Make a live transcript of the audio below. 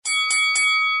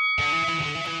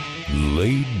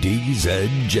Ladies and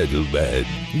gentlemen,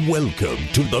 welcome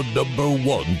to the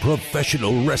 #1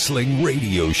 professional wrestling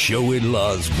radio show in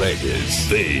Las Vegas.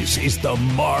 This is the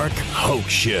Mark Hoke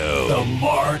Show. The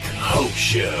Mark Hoke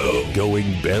Show.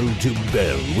 Going bell to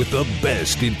bell with the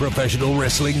best in professional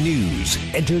wrestling news,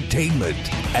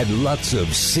 entertainment, and lots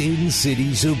of Sin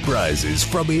City surprises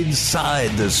from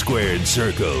inside the squared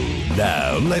circle.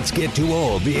 Now, let's get to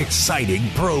all the exciting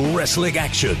pro wrestling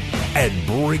action and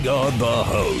bring on the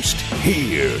host.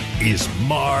 Here is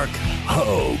Mark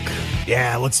Hoke.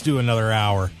 Yeah, let's do another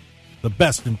hour. The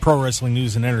best in pro wrestling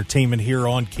news and entertainment here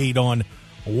on KDON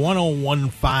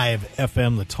 101.5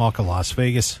 FM, the Talk of Las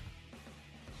Vegas.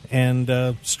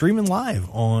 And streaming live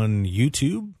on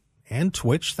YouTube and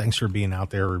Twitch. Thanks for being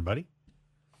out there, everybody.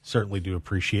 Certainly do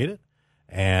appreciate it.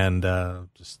 And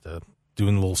just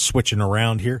doing a little switching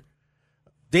around here.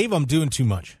 Dave, I'm doing too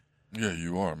much. Yeah,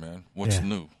 you are, man. What's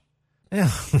new? Yeah,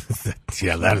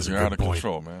 yeah, that is a good point. You're out of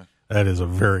control, man. That is a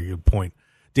very good point.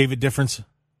 David Difference?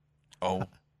 Oh,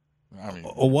 I mean,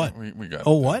 what? We got.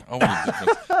 Oh, what?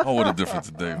 What a difference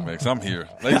Dave makes. I'm here,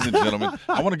 ladies and gentlemen.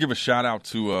 I want to give a shout out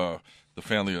to the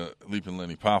family of Leaping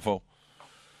Lenny Poffo.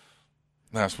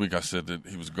 Last week I said that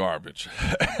he was garbage.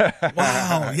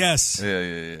 Wow. Yes.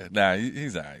 Yeah. Nah,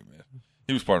 he's all right, man.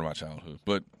 He was part of my childhood,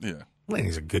 but yeah.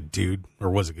 Lenny's a good dude,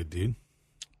 or was a good dude.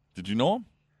 Did you know him?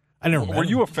 I never met him. Were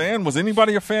you a fan? Was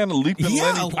anybody a fan of Leaping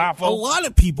Lenny Poffo? A lot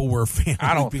of people were a fan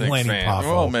of Leaping Lenny Poffo.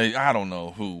 Oh, man, I don't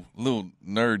know who. Little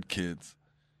nerd kids.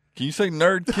 Can you say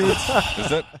nerd kids? Is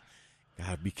that?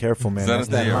 Gotta be careful, man. That's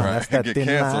that line. That's that Get thin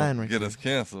canceled. line. Right? Get us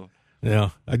canceled.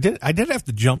 Yeah, I did have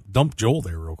to dump Joel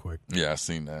there real quick. Yeah, I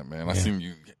seen that, man. I seen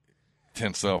you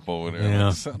tense up over there. Yeah.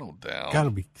 Like, settle down. Gotta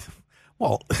be.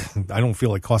 Well, I don't feel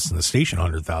like costing the station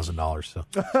 $100,000. So,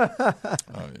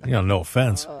 no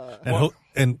offense.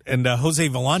 And Jose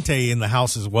Vellante in the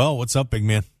house as well. What's up, big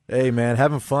man? Hey, man,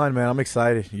 having fun, man. I'm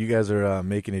excited. You guys are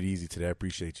making it easy today. I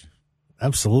appreciate you.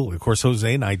 Absolutely. Of course,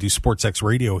 Jose and I do SportsX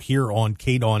Radio here on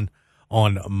KDON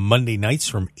on Monday nights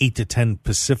from 8 to 10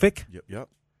 Pacific. Yep.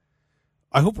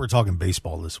 I hope we're talking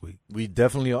baseball this week. We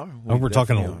definitely are.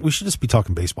 We should just be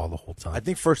talking baseball the whole time. I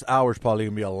think first hour is probably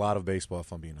going to be a lot of baseball,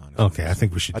 if I'm being honest. Okay, I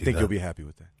think we should do that. I think you'll be happy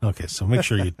with that. Okay, so make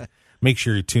sure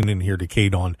you tune in here to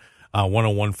KDON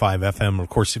 101.5 FM. Of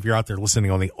course, if you're out there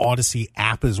listening on the Odyssey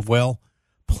app as well,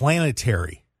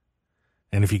 Planetary.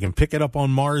 And if you can pick it up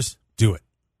on Mars, do it.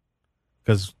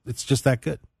 Because it's just that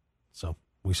good. So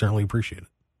we certainly appreciate it.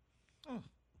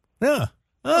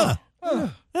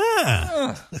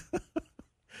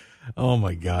 Oh,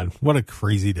 my God. What a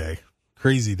crazy day.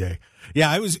 Crazy day. Yeah,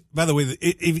 I was, by the way,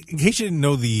 in case you didn't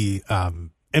know, the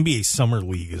NBA Summer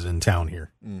League is in town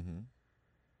here. Mm-hmm.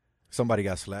 Somebody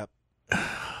got slapped.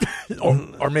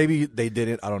 or maybe they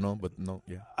didn't. I don't know, but no,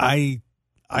 yeah. I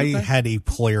had a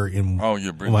player in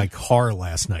my car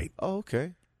last night. Oh,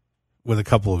 okay. With a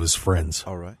couple of his friends.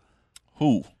 All right.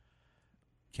 Who?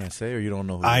 Can't say, or you don't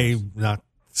know who I'm not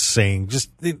saying, just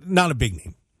not a big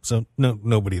name. So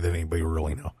nobody that anybody will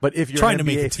really know. But if you're an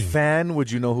NBA fan, would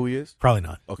you know who he is? Probably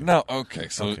not. Okay. No. Okay.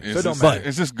 So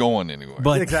is this going anywhere?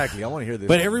 But, exactly. I want to hear this.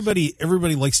 But everybody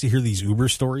likes to hear these Uber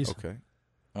stories. Okay.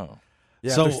 Oh.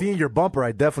 Yeah. So, after seeing your bumper,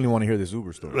 I definitely want to hear this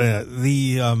Uber story.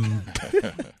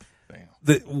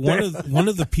 One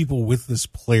of the people with this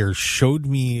player showed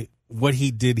me what he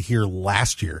did here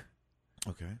last year.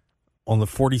 Okay. On the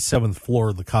 47th floor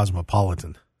of the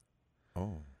Cosmopolitan.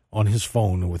 Oh. On his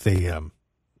phone with a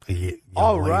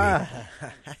all right.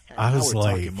 I was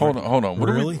like, hold on. What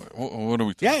really? What are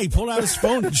we talking? Yeah, he pulled out his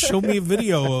phone and showed me a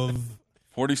video of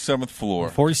 47th floor.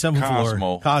 47th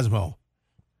floor. Cosmo.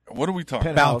 What are we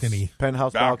talking?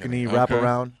 Penthouse balcony, okay. wrap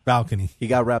around. Balcony. He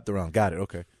got wrapped around. Got it.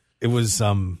 Okay. It was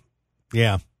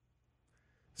yeah.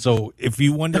 So if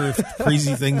you wonder if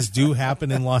crazy things do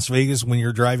happen in Las Vegas when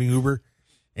you're driving Uber,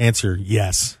 answer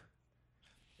yes.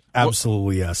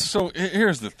 Absolutely, yes. So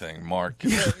here's the thing, Mark.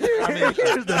 Here's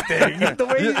the thing. The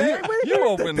way you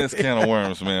open this can of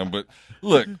worms, man. But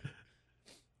look,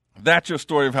 that's your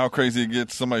story of how crazy it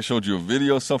gets. Somebody showed you a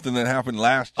video of something that happened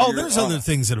last year. Oh, there's other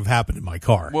things that have happened in my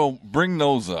car. Well, bring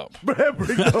those up.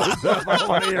 I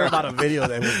want to hear about a video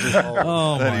that was just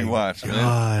that he watched,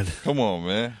 God. Man. Come on,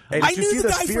 man. Hey, I knew the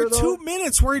guy for 2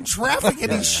 minutes. We're in traffic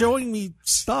and he's showing me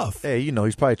stuff. Hey,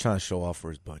 he's probably trying to show off for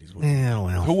his buddies. Yeah,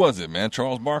 well. Who was it, man?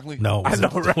 Charles Barkley? No,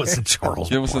 it wasn't Charles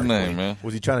Give us a name, man.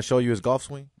 Was he trying to show you his golf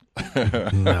swing?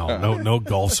 No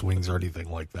golf swings or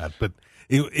anything like that. But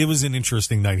it was an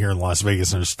interesting night here in Las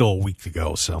Vegas, and there's still a week to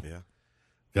go, so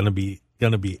gonna be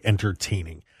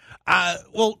entertaining.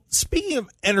 Well, speaking of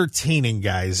entertaining,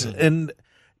 guys, and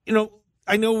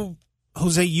I know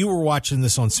Jose, you were watching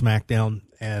this on SmackDown,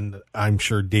 and I'm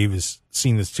sure Dave has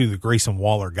seen this too, that Grayson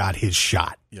Waller got his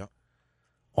shot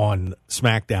on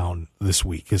SmackDown this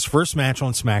week. His first match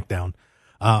on SmackDown.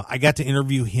 I got to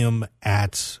interview him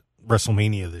at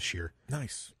WrestleMania this year.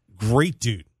 Nice. Great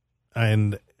dude.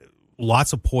 And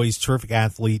lots of poise, terrific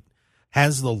athlete,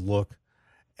 has the look.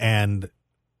 And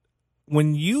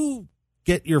when you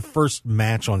get your first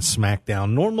match on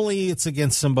SmackDown, normally it's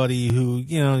against somebody who,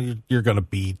 you're going to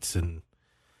beat and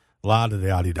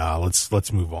la-da-da-da-da.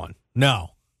 Let's move on.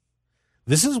 No.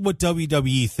 This is what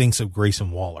WWE thinks of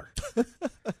Grayson Waller.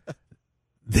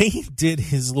 They did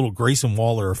his little Grayson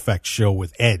Waller effect show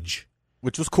with Edge.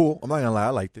 Which was cool. I'm not going to lie. I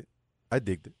liked it. I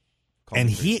digged it. And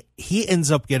he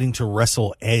ends up getting to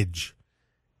wrestle Edge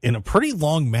in a pretty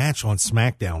long match on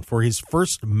SmackDown for his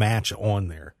first match on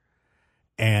there.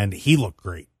 And he looked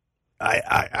great.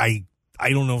 I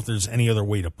don't know if there's any other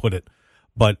way to put it,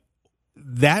 but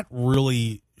that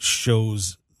really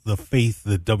shows the faith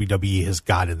that WWE has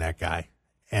got in that guy.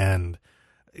 And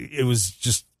it was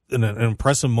just an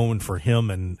impressive moment for him,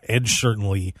 and Edge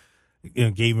certainly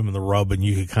gave him the rub, and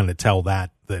you could kind of tell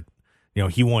that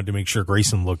he wanted to make sure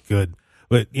Grayson looked good.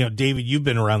 But, David, you've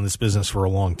been around this business for a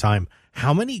long time.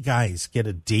 How many guys get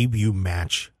a debut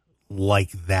match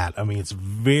like that? I mean, it's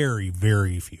very,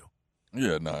 very few.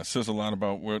 Yeah, no, it says a lot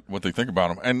about what they think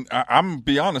about him. And I'm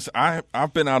be honest,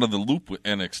 I've been out of the loop with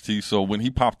NXT. So when he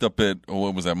popped up at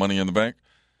what was that, Money in the Bank,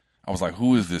 I was like,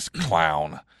 who is this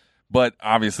clown? But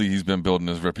obviously he's been building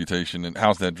his reputation. And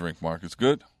how's that drink, Mark? It's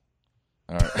good.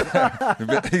 All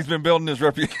right, he's been building his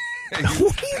reputation.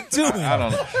 What are you doing? I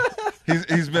don't know.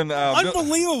 He's been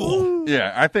unbelievable.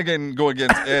 Yeah, I think I can go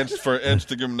against Edge for Edge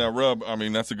to give him that rub. I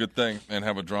mean, that's a good thing, and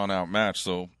have a drawn out match.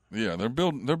 So yeah, they're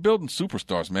building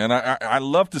superstars, man. I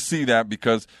love to see that,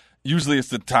 because usually it's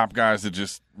the top guys that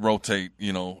just rotate,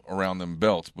 around them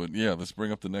belts. But yeah, let's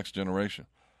bring up the next generation.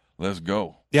 Let's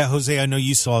go. Yeah, Jose, I know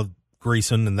you saw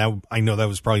Grayson, and I know that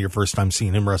was probably your first time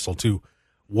seeing him wrestle too.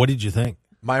 What did you think?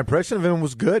 My impression of him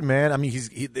was good, man. I mean,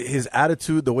 his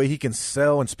attitude, the way he can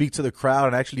sell and speak to the crowd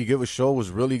and actually give a show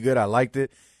was really good. I liked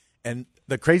it. And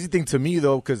the crazy thing to me,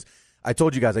 though, because I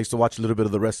told you guys I used to watch a little bit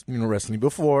of the wrestling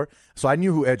before, so I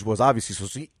knew who Edge was, obviously.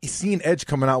 So seeing Edge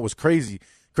coming out was crazy.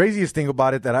 Craziest thing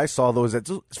about it that I saw, though, is that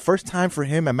it's first time for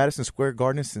him at Madison Square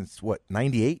Garden since,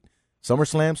 98?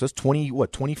 SummerSlam? So that's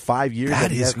 25 years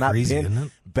that he has not been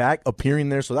back appearing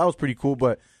there. So that was pretty cool.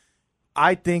 But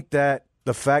I think that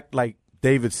the fact, like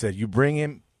David said, you bring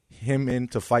him in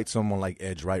to fight someone like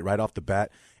Edge right off the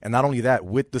bat. And not only that,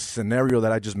 with the scenario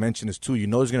that I just mentioned is too,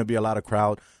 there's going to be a lot of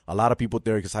crowd, a lot of people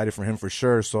there excited for him for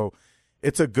sure. So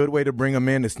it's a good way to bring him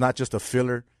in. It's not just a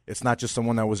filler. It's not just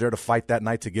someone that was there to fight that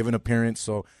night to give an appearance.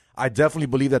 So I definitely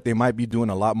believe that they might be doing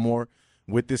a lot more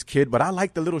with this kid. But I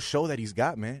like the little show that he's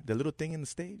got, man. The little thing in the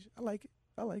stage. I like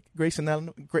it.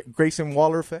 Grayson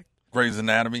Waller effect. Grey's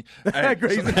Anatomy. Hey,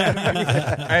 Grey's Anatomy.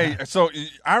 Hey, so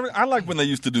I like when they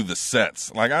used to do the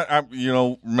sets. Like I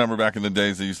remember back in the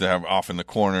days they used to have off in the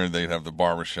corner. They'd have the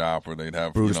barber shop, or they'd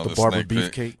have Bruce, the barber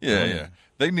beefcake. Yeah.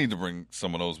 They need to bring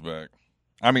some of those back.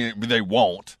 I mean, they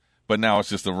won't. But now it's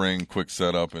just a ring, quick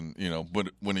setup, and But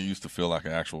when it used to feel like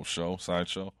an actual show,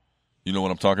 sideshow. You know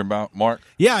what I'm talking about, Mark?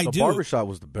 Yeah, I do. The barbershop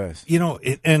was the best.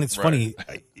 And it's funny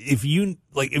if you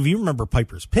remember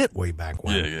Piper's Pit way back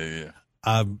when.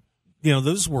 Yeah.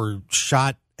 Those were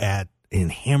shot in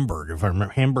Hamburg, if I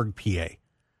remember, Hamburg, PA,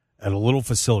 at a little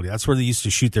facility. That's where they used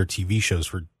to shoot their TV shows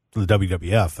for the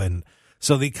WWF. And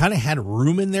so they kind of had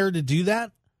room in there to do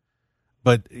that.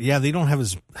 But yeah, they don't have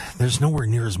there's nowhere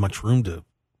near as much room to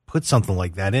put something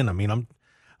like that in. I mean,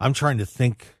 I'm trying to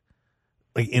think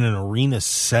like in an arena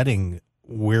setting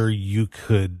where you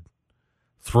could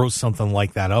throw something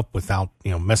like that up without,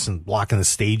 blocking the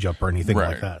stage up or anything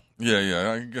like that.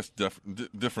 Yeah. I guess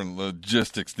different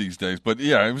logistics these days. But,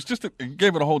 yeah, it was it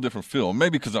gave it a whole different feel.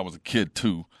 Maybe because I was a kid,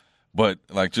 too. But,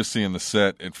 like, just seeing the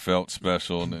set, it felt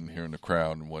special, and then hearing the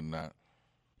crowd and whatnot.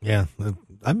 Yeah,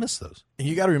 I miss those. And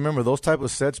you got to remember, those type of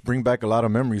sets bring back a lot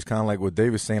of memories, kind of like what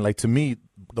Dave was saying. Like, to me,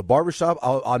 the barbershop,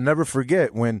 I'll never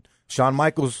forget when Shawn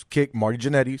Michaels kicked Marty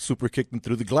Jannetty, super kicked him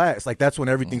through the glass. Like, that's when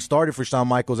everything started for Shawn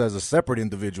Michaels as a separate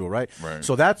individual, right?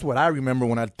 So that's what I remember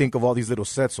when I think of all these little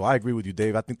sets. So I agree with you,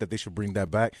 Dave. I think that they should bring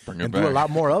that back and do a lot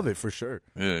more of it for sure.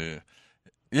 Yeah.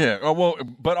 Oh, well,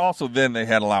 but also then they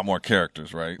had a lot more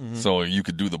characters, right? Mm-hmm. So you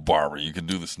could do the barber, you could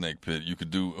do the snake pit, you could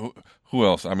do who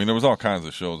else? I mean, there was all kinds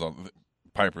of shows on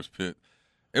Piper's Pit.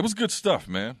 It was good stuff,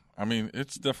 man. I mean,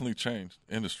 it's definitely changed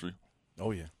industry.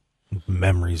 Oh yeah.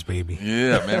 Memories, baby.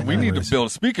 Yeah, man. We need to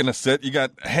build. Speaking of set, you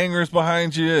got hangers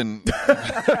behind you, and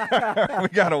we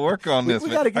got to work on this. We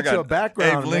got to get you a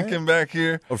background, Abe Lincoln back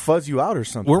here, or fuzz you out or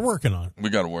something. We're working on it. We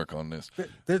got to work on this.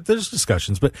 There's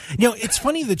discussions, but it's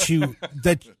funny that you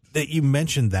that you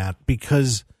mentioned that,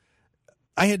 because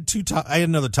I had I had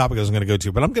another topic I was going to go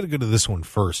to, but I'm going to go to this one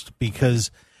first,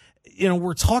 because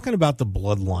we're talking about the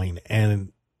bloodline,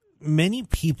 and many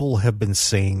people have been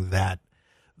saying that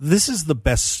this is the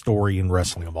best story in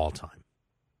wrestling of all time.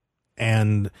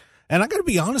 And I got to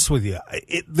be honest with you,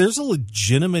 there's a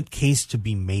legitimate case to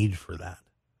be made for that.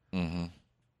 Mm-hmm.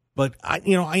 But I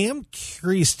am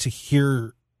curious to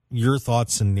hear your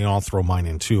thoughts, and I'll throw mine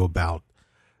in too, about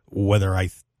whether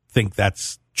I think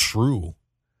that's true.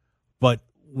 But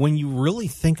when you really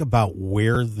think about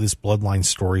where this bloodline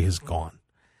story has gone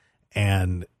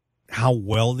and how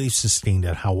well they've sustained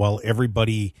it, how well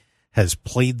everybody has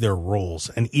played their roles,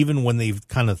 and even when they've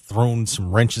kind of thrown some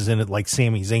wrenches in it, like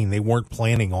Sami Zayn, they weren't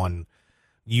planning on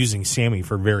using Sami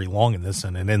for very long in this,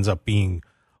 and it ends up being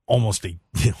almost a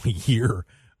year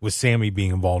with Sami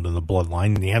being involved in the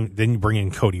bloodline. And then you bring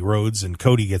in Cody Rhodes, and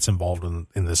Cody gets involved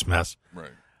in this mess.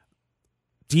 Right.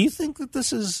 Do you think that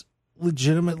this is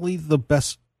legitimately the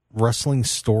best wrestling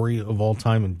story of all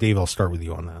time? And Dave, I'll start with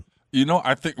you on that.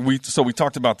 I think we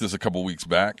talked about this a couple weeks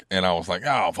back, and I was like,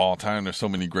 of all time, there's so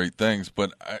many great things.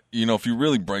 But, if you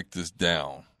really break this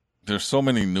down, there's so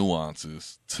many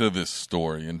nuances to this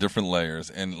story and different layers,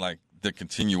 and like the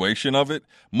continuation of it.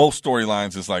 Most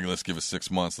storylines is like, let's give it 6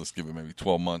 months, let's give it maybe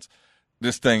 12 months.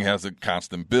 This thing has a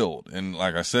constant build. And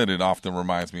like I said, it often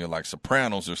reminds me of like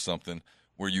Sopranos or something,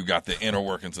 where you got the inner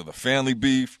workings of the family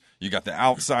beef, you got the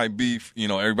outside beef,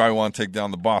 everybody want to take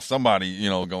down the boss, somebody,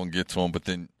 go and get to him, but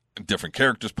then different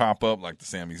characters pop up, like the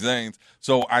Sami Zayns.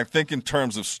 So I think in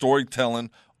terms of storytelling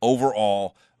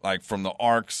overall, like from the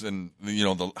arcs and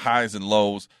the highs and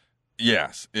lows,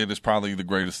 yes, it is probably the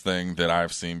greatest thing that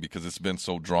I've seen, because it's been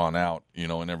so drawn out,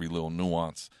 and every little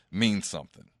nuance means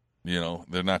something.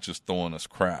 They're not just throwing us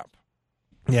crap.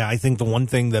 Yeah, I think the one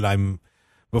thing that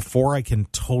before I can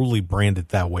totally brand it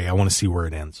that way, I want to see where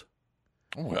it ends.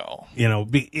 Well,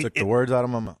 took the words out of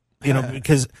my mouth.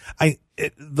 Because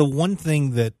the one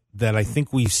thing that I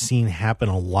think we've seen happen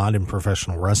a lot in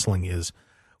professional wrestling is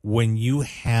when you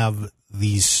have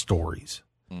these stories,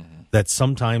 mm-hmm. that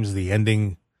sometimes the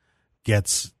ending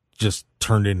gets just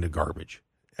turned into garbage.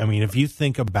 I mean, if you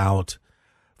think about,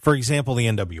 for example, the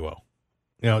NWO.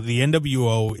 The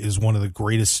NWO is one of the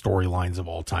greatest storylines of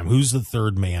all time. Who's the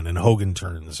third man? And Hogan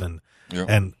turns, and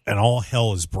all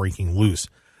hell is breaking loose.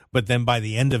 But then by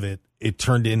the end of it, it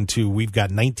turned into, we've got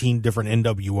 19 different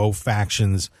NWO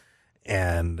factions,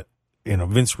 and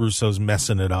Vince Russo's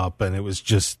messing it up, and it was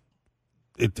just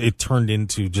it turned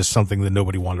into just something that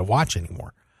nobody wanted to watch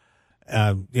anymore.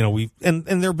 And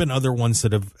there have been other ones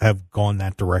that have gone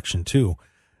that direction too,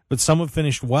 but some have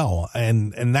finished well,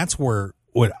 and that's where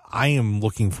what I am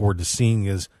looking forward to seeing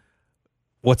is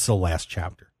what's the last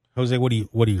chapter. Jose, what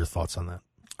are your thoughts on that?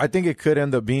 I think it could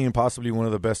end up being possibly one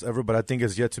of the best ever, but I think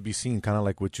it's yet to be seen, kind of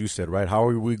like what you said, right? How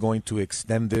are we going to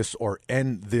extend this or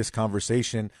end this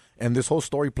conversation and this whole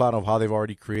story plot of how they've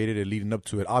already created it leading up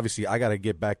to it? Obviously, I got to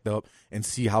get backed up and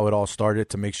see how it all started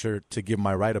to make sure to give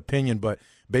my right opinion. But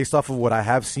based off of what I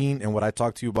have seen and what I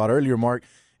talked to you about earlier, Mark,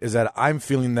 is that I'm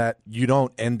feeling that you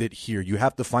don't end it here. You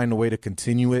have to find a way to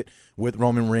continue it with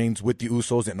Roman Reigns, with the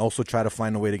Usos, and also try to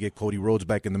find a way to get Cody Rhodes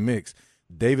back in the mix.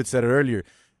 David said it earlier.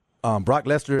 Brock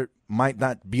Lesnar might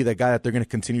not be the guy that they're going to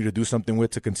continue to do something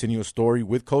with to continue a story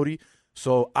with Cody.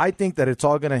 So I think that it's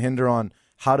all going to hinder on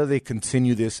how do they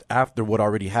continue this after what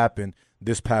already happened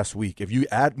this past week. If you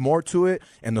add more to it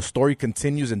and the story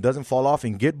continues and doesn't fall off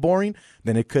and get boring,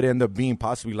 then it could end up being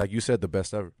possibly, like you said, the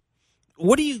best ever.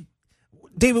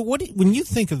 David, when you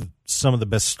think of some of the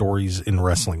best stories in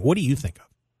wrestling, what do you think of?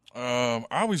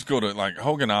 I always go to like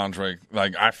Hogan Andre.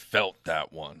 Like I felt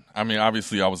that one. I mean,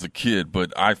 obviously I was a kid,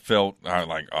 but I felt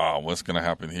what's going to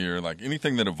happen here? Like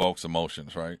anything that evokes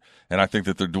emotions, right? And I think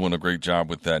that they're doing a great job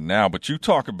with that now. But you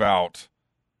talk about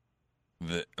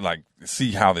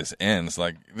see how this ends.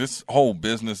 Like this whole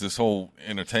business, this whole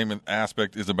entertainment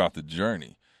aspect is about the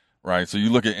journey, right? So you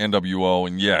look at NWO,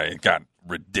 and yeah, it got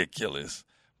ridiculous.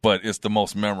 But it's the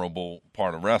most memorable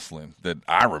part of wrestling that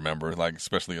I remember, like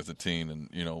especially as a teen and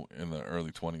in the early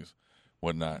 20s,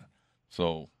 whatnot.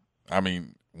 So, I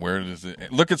mean, where does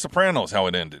it look at Sopranos? How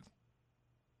it ended.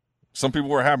 Some people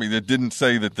were happy that didn't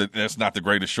say that that's not the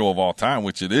greatest show of all time,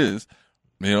 which it is.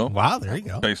 Wow, there you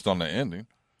go. Based on the ending.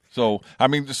 So, I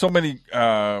mean, there's so many.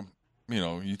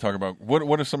 You talk about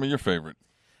what are some of your favorite?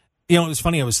 It was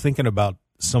funny. I was thinking about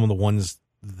some of the ones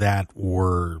that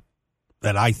were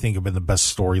that I think have been the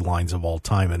best storylines of all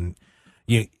time. And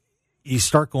you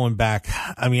start going back.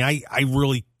 I mean, I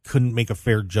really couldn't make a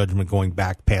fair judgment going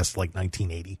back past like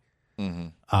 1980.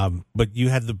 Mm-hmm. But you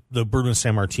had the Bruno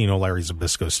Sammartino, Larry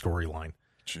Zbyszko storyline.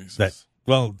 Jesus.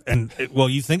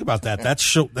 You think about that.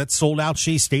 That sold out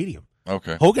Shea Stadium.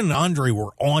 Okay. Hogan and Andre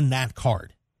were on that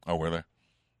card. Oh, were they?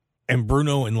 And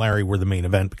Bruno and Larry were the main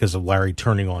event because of Larry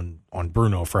turning on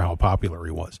Bruno for how popular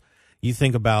he was. You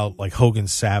think about like Hogan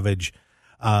Savage.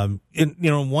 One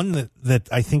that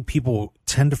I think people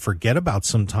tend to forget about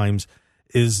sometimes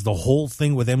is the whole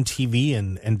thing with MTV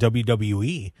and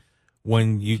WWE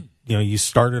when you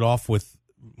started off with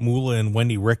Moolah and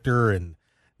Wendy Richter and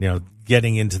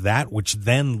getting into that, which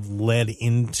then led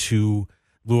into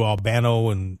Lou Albano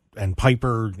and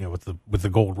Piper, with the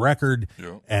gold record,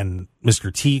 and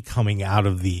Mr. T coming out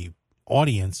of the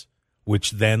audience,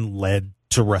 which then led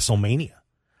to WrestleMania.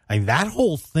 I mean, that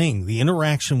whole thing, the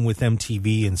interaction with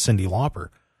MTV and Cyndi Lauper,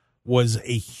 was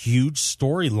a huge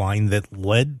storyline that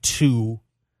led to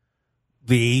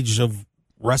the age of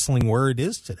wrestling where it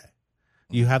is today.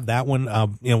 You have that one,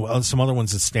 some other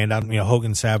ones that stand out.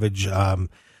 Hogan Savage,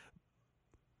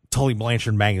 Tully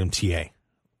Blanchard, Magnum TA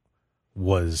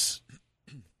was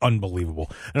unbelievable.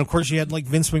 And of course you had like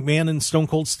Vince McMahon and Stone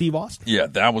Cold Steve Austin. Yeah,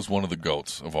 that was one of the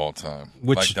GOATs of all time.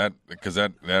 Because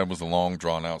that was a long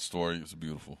drawn out story. It was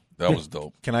beautiful. That was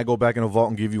dope. Can I go back in the vault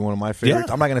and give you one of my favorites?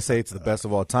 Yeah. I'm not going to say it's the best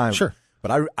of all time. Sure.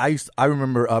 But I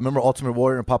remember Ultimate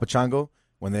Warrior and Papa Chango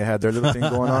when they had their little thing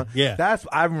going on. Yeah.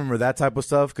 I remember that type of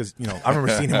stuff because, I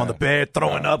remember seeing him on the bed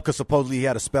throwing up because supposedly he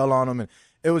had a spell on him. And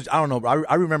it was, I don't know,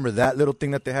 I remember that little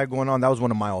thing that they had going on. That was one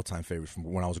of my all-time favorites from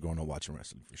when I was growing up watching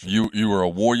wrestling. For sure. You were a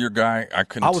Warrior guy?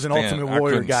 I was an Ultimate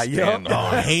Warrior guy.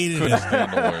 I hated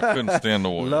it. Couldn't stand the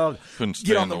Warrior.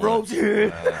 Get on the ropes.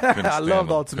 I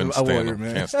loved Ultimate Warrior,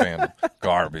 man. Can't stand them.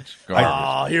 Garbage.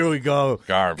 Oh, here we go.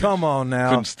 Garbage. Come on now.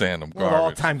 Couldn't stand them. Garbage.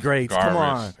 All-time greats. Come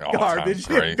on. Garbage.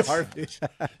 Garbage.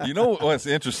 You know what's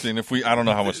interesting? I don't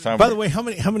know how much time. By the way, how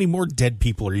many more dead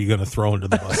people are you going to throw into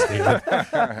the bus, David?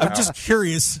 I'm just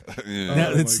curious. Yeah.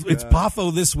 Now, it's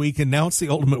Poffo this week, and now it's the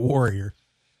Ultimate Warrior.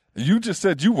 You just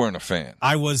said you weren't a fan.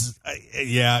 I was,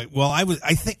 yeah. Well, I was.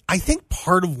 I think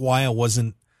part of why I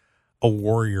wasn't a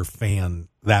Warrior fan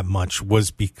that much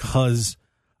was because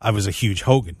I was a huge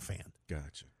Hogan fan.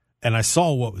 Gotcha. And I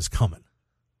saw what was coming,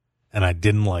 and I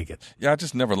didn't like it. Yeah, I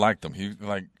just never liked him.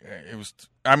 It was.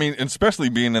 I mean, especially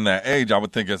being in that age, I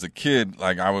would think as a kid,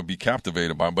 I would be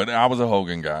captivated by him. But I was a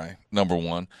Hogan guy, number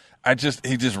one. He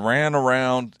just ran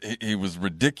around. He was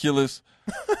ridiculous.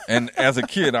 And as a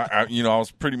kid, I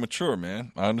was pretty mature,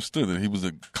 man. I understood that he was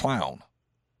a clown.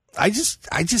 I just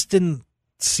didn't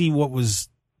see what was.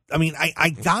 I mean, I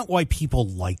got why people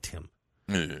liked him.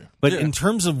 Yeah. But in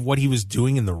terms of what he was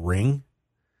doing in the ring,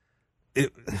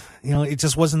 it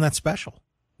just wasn't that special.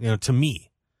 To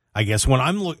me, I guess when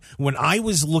I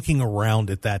was looking around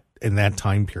at that in that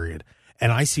time period,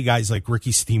 and I see guys like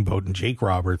Ricky Steamboat and Jake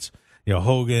Roberts,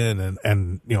 Hogan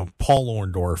and Paul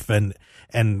Orndorff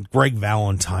and Greg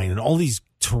Valentine and all these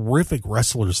terrific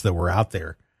wrestlers that were out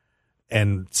there,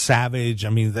 and Savage. I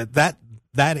mean, that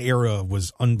era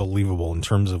was unbelievable in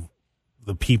terms of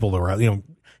the people that were out. And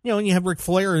you have Ric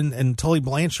Flair and Tully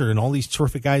Blanchard and all these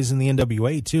terrific guys in the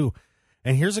NWA too.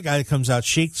 And here's a guy that comes out,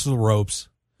 shakes the ropes,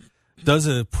 does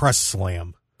a press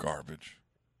slam, garbage,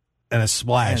 and a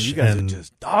splash. Man, you guys are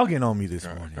just dogging on me this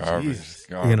morning. Garbage.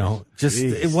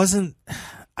 It wasn't.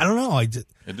 I don't know.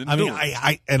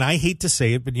 I hate to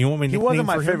say it, but you want me to. He wasn't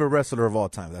my favorite wrestler of all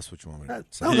time. That's what you want me to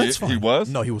say. No, that's fine. He was?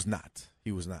 No, he was not.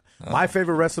 He was not. My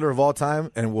favorite wrestler of all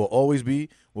time, and will always be,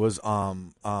 was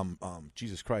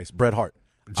Jesus Christ, Bret Hart.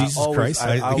 Jesus Christ.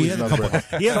 He had a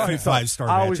 5-star matches.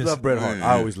 I always loved Bret Hart.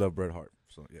 I always loved Bret Hart.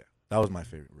 So yeah, that was my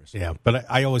favorite wrestler. Yeah, but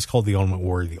I always called the Ultimate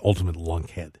Warrior the ultimate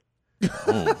lunkhead.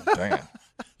 Oh, damn.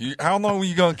 How long were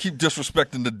you going to keep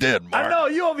disrespecting the dead, Mark? I know.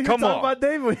 You over here talking about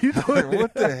David. What you doing?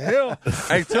 What the hell?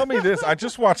 Hey, tell me this. I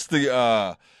just watched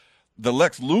the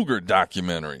Lex Luger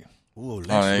documentary. Ooh,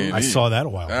 I saw that a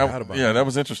while ago. That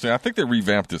was interesting. I think they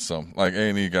revamped it some. Like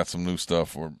A&E got some new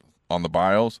stuff on the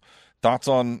bios. Thoughts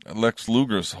on Lex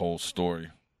Luger's whole story?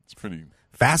 It's pretty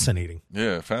fascinating.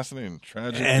 Yeah, fascinating,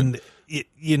 tragic. And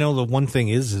the one thing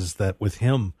is that with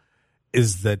him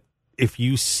is that if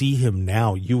you see him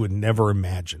now, you would never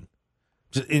imagine.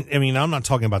 I mean, I'm not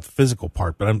talking about the physical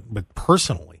part, but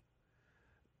personally,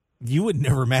 you would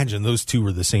never imagine those two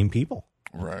were the same people.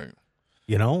 Right.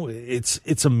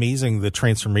 It's amazing the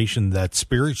transformation that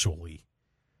spiritually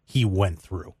he went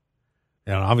through.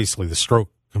 And obviously the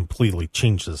stroke completely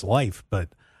changed his life, but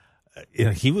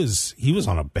he was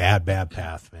on a bad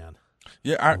path, man.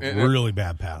 Yeah, really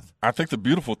bad path. I think the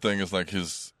beautiful thing is like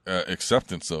his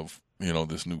acceptance of,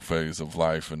 this new phase of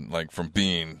life, and like from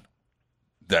being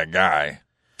that guy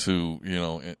to,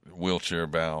 wheelchair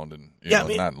bound and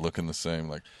not looking the same.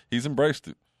 Like he's embraced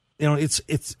it.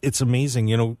 It's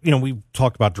amazing. We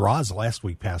talked about Draws last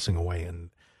week passing away, and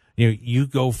you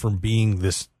go from being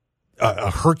this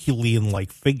a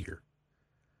Herculean-like figure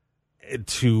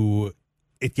to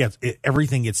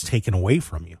everything gets taken away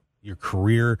from you. Your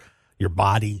career, your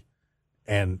body,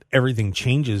 and everything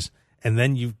changes, and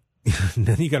then you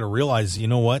got to realize, you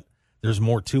know what? There's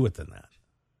more to it than that.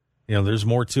 There's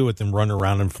more to it than running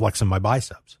around and flexing my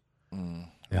biceps. You're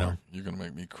gonna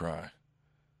make me cry.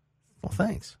 Well,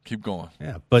 thanks. Keep going.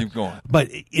 Yeah, keep going. But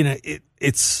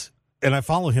it's, and I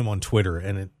follow him on Twitter,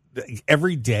 and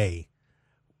every day,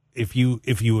 if you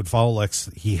would follow Lex,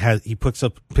 he puts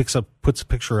a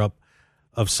picture up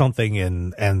of something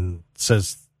and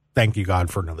says, "Thank you, God,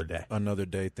 for another day." Another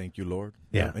day, thank you, Lord.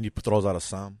 Yeah, and he throws out a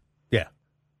psalm. Yeah.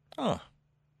 Oh.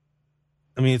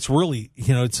 I mean, it's really,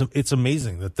 it's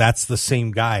amazing that that's the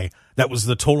same guy that was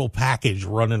the total package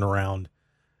running around,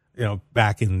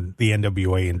 back in the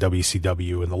NWA and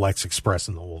WCW and the Lex Express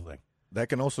and the whole thing. That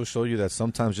can also show you that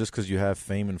sometimes just because you have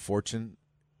fame and fortune,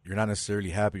 you're not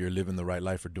necessarily happy you're living the right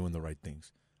life or doing the right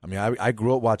things. I mean, I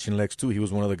grew up watching Lex too. He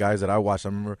was one of the guys that I watched. I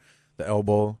remember the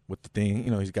elbow with the thing,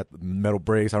 he's got the metal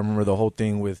brace. I remember the whole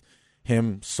thing with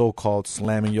him so-called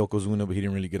slamming Yokozuna, but he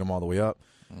didn't really get him all the way up.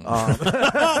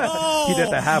 He did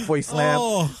the halfway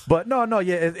slam, but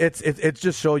it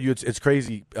just show you it's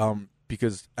crazy.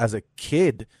 Because as a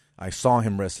kid, I saw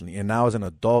him wrestling, and now as an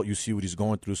adult, you see what he's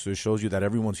going through. So it shows you that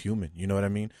everyone's human. You know what I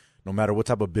mean? No matter what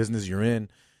type of business you're in,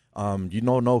 you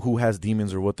don't know who has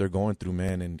demons or what they're going through,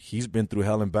 man. And he's been through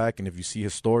hell and back. And if you see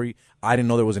his story, I didn't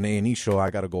know there was an A&E show. I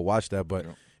got to go watch that. But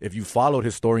if you followed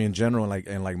his story in general,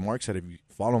 and like Mark said, if you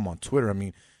follow him on Twitter, I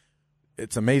mean,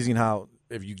 it's amazing how,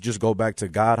 if you just go back to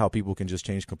God, how people can just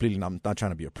change completely. And I'm not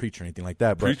trying to be a preacher or anything like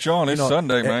that. But, preach on. It's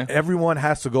Sunday, man. Everyone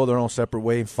has to go their own separate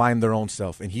way and find their own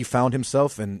self. And he found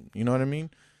himself, and you know what I mean?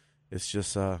 It's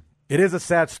just, it is a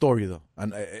sad story, though.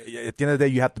 And at the end of the day,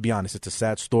 you have to be honest. It's a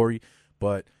sad story,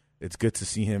 but it's good to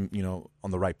see him,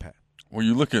 on the right path. Well,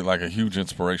 you look at like a huge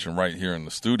inspiration right here in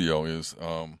the studio is,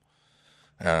 and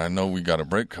I know we got a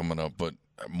break coming up, but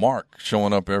Mark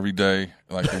showing up every day,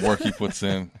 like the work he puts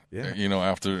in,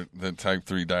 after the type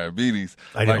 3 diabetes.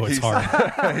 I know, it's hard.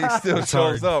 He still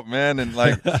shows up, man, and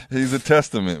like he's a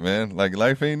testament, man. Like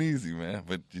life ain't easy, man,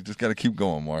 but you just got to keep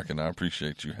going, Mark, and I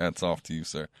appreciate you. Hats off to you,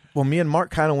 sir. Well, me and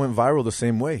Mark kind of went viral the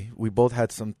same way. We both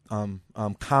had some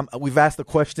we've asked a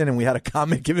question and we had a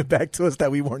comment given back to us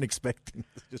that we weren't expecting.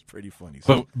 It's just pretty funny.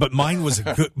 So. But mine was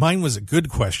a good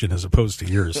question as opposed to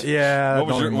yours. Yeah.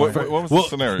 What was the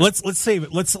scenario? Let's save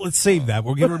it. Let's save that.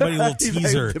 We'll give everybody a little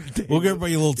teaser. We'll give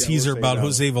everybody a little teaser about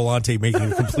Jose Vellante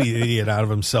making a complete idiot out of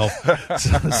himself.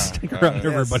 So stick around,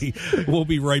 everybody. We'll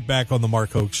be right back on the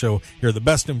Mark Hoke Show. Here, the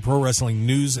best in pro wrestling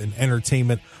news and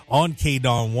entertainment on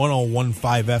KDON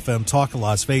 1015 FM, Talk of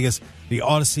Las Vegas, the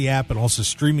Odyssey app, and also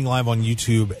streaming live on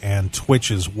YouTube and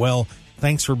Twitch as well.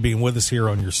 Thanks for being with us here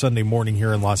on your Sunday morning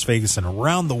here in Las Vegas and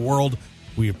around the world.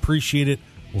 We appreciate it.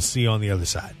 We'll see you on the other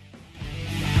side.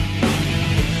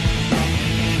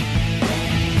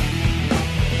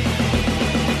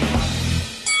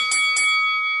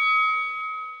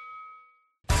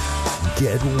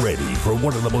 Get ready for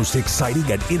one of the most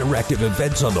exciting and interactive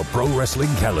events on the pro wrestling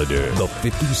calendar. The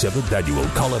 57th annual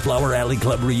Cauliflower Alley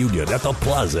Club reunion at the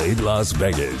Plaza in Las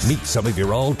Vegas. Meet some of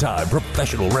your all-time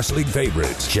professional wrestling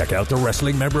favorites. Check out the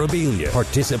wrestling memorabilia.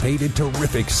 Participate in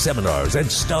terrific seminars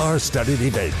and star-studded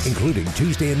events, including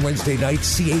Tuesday and Wednesday night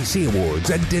CAC Awards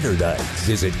and dinner nights.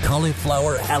 Visit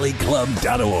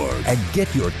caulifloweralleyclub.org and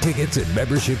get your tickets and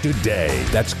membership today.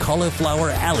 That's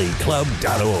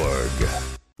caulifloweralleyclub.org.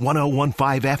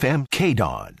 1015 FM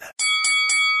KDON.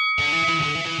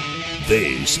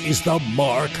 This is the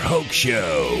Mark Hoke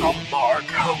Show. The Mark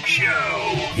Hoke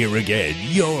Show. Here again,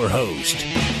 your host,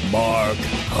 Mark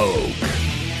Hoke.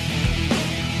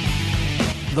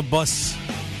 The bus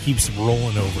keeps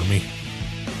rolling over me.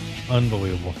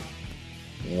 Unbelievable.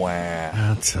 Wow.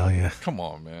 I'll tell you. Come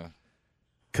on, man.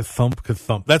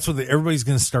 Kathump. That's what everybody's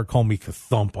going to start calling me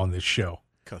Kathump on this show.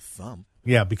 Kathump?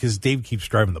 Yeah, because Dave keeps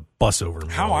driving the bus over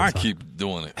me. How I keep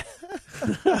doing it.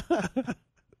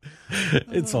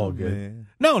 It's all good. Man.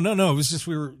 No. It was just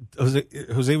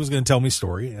Jose was going to tell me a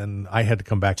story, and I had to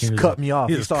come back in. Cut me off.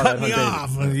 He just cut me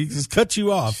off. He just cut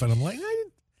you off, and I'm like,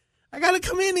 I got to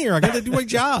come in here. I got to do my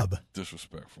job.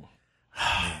 Disrespectful.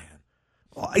 Man.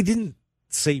 Well, I didn't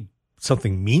say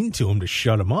something mean to him to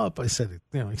shut him up. I said,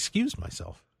 excused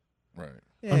myself. Right.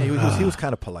 Yeah, he was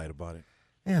kind of polite about it.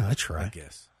 Yeah, I try. I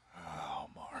guess. Oh,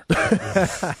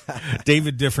 Mark.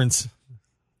 David Difference.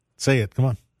 Say it. Come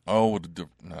on. Oh,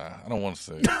 nah, I don't want to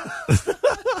say it.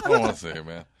 I don't want to say it,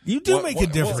 man. You do make a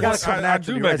difference. It's gotta come I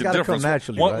naturally, do right? make It's a gotta come difference.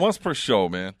 naturally, right? Once per show,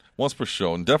 man. Once per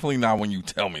show. And definitely not when you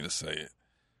tell me to say it.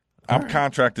 I'm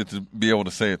contracted to be able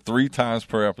to say it 3 times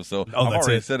per episode. Oh, I've that's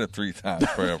already it. said it 3 times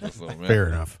per episode, man. Fair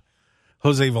enough.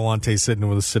 Jose Vellante sitting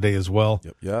with us today as well.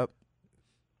 Yep.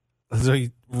 So,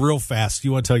 real fast,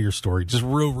 you want to tell your story? Just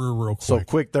real quick. So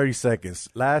quick, 30 seconds.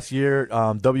 Last year,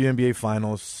 WNBA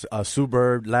Finals, Sue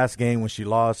Bird, last game when she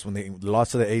lost, when they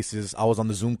lost to the Aces, I was on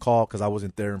the Zoom call because I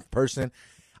wasn't there in person.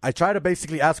 I tried to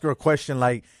basically ask her a question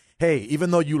like, hey,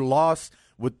 even though you lost,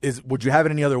 would you have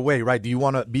it any other way, right? Do you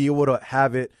want to be able to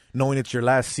have it knowing it's your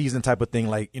last season type of thing,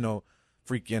 like,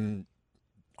 freaking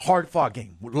hard-fought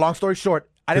game? Long story short,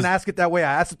 I didn't ask it that way.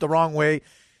 I asked it the wrong way.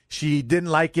 She didn't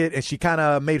like it, and she kind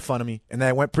of made fun of me, and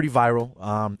that went pretty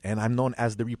viral. And I'm known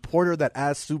as the reporter that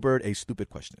asked Sue Bird a stupid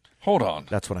question. Hold on.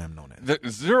 That's what I am known as.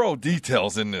 There's 0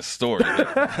 details in this story.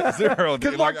 0.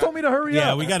 Because Mark told me to hurry up.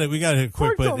 Yeah, we got to hit quick,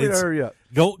 Mark but told me to hurry up.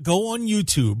 Go on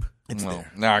YouTube.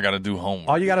 Now I got to do homework.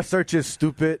 All you got to search is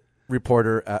stupid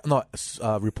reporter.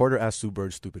 Reporter asked Sue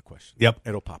Bird stupid question. Yep.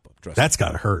 It'll pop up. Trust That's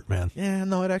got to hurt, man. me. Yeah,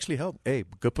 no, it actually helped. Hey,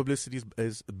 good publicity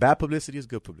is bad publicity is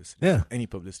good publicity. Yeah. Any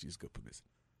publicity is good publicity.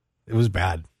 It was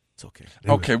bad. It's okay.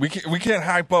 Okay, we can't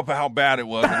hype up how bad it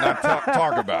was and not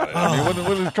talk about it. I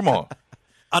mean, come on.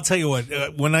 I'll tell you what.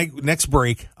 When next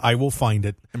break, I will find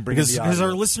it And bring because the audio.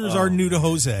 our listeners are new to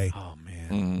Jose. Oh,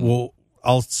 man. Well,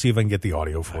 I'll see if I can get the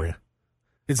audio for you.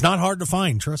 It's not hard to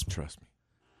find. Trust me. Trust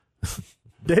me.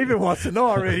 David wants to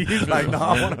know already. He's like, no,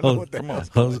 I want to know what the hell's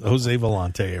Jose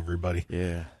Vellante, everybody.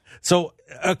 Yeah. So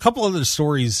a couple other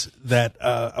stories that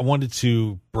I wanted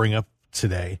to bring up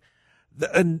today.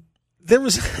 And there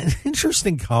was an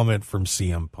interesting comment from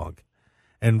CM Punk.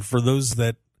 And for those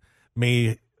that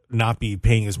may not be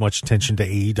paying as much attention to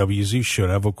AEW as you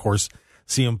should have, of course,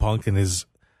 CM Punk and his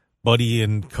buddy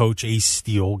and coach Ace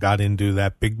Steel got into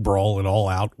that big brawl at All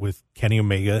Out with Kenny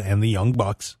Omega and the Young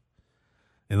Bucks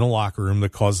in the locker room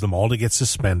that caused them all to get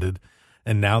suspended.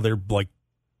 And now they're like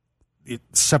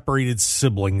separated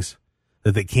siblings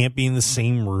that they can't be in the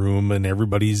same room and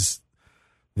everybody's,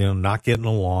 not getting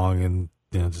along and,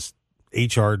 just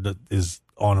HR is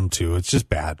on them too. It's just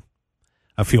bad.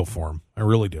 I feel for him. I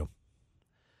really do.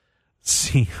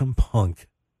 CM Punk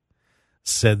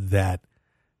said that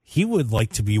he would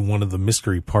like to be one of the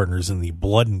mystery partners in the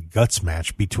blood and guts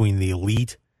match between the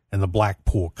Elite and the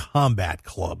Blackpool Combat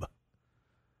Club.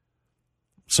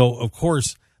 So, of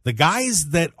course, the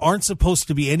guys that aren't supposed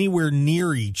to be anywhere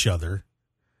near each other,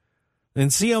 and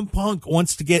CM Punk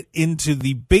wants to get into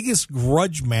the biggest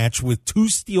grudge match with 2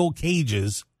 steel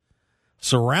cages,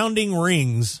 surrounding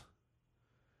rings,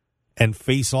 and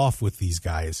face off with these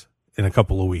guys in a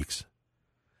couple of weeks.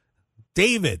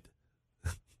 David,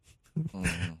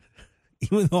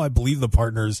 even though I believe the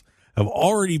partners have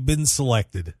already been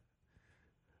selected,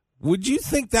 would you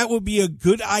think that would be a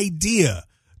good idea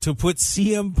to put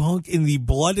CM Punk in the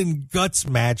blood and guts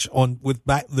match with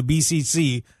the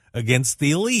BCC against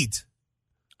the Elite?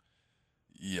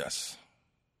 Yes.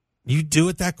 You do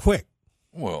it that quick?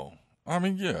 Well, I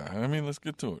mean, yeah. I mean, let's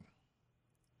get to it.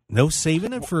 No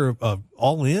saving it for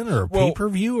all in or a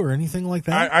pay-per-view or anything like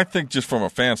that? I think just from a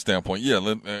fan standpoint, yeah,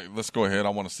 let's go ahead. I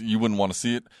want to see. You wouldn't want to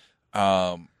see it.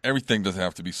 Everything doesn't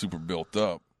have to be super built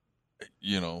up.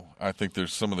 I think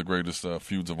there's some of the greatest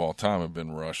feuds of all time have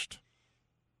been rushed.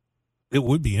 It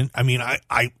would be. I mean,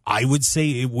 I would say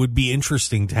it would be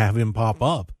interesting to have him pop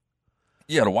up.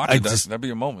 Yeah, to watch it, that'd be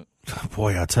a moment.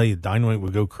 Boy, I'll tell you, Dynamite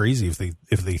would go crazy if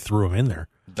they threw him in there.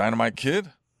 Dynamite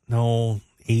Kid? No,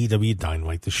 AEW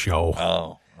Dynamite, the show.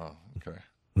 Oh, okay.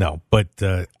 No, but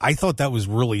I thought that was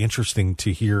really interesting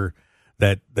to hear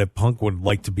that Punk would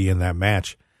like to be in that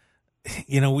match.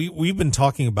 We've been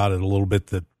talking about it a little bit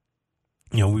that,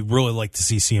 we'd really like to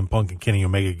see CM Punk and Kenny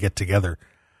Omega get together.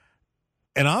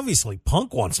 And obviously,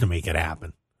 Punk wants to make it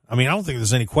happen. I mean, I don't think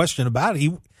there's any question about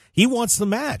it. He wants the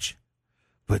match.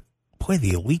 But, boy,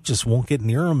 the Elite just won't get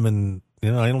near him, and,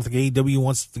 I don't think AEW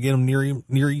wants to get them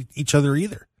near each other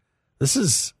either. This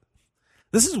is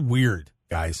weird,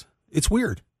 guys. It's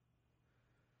weird.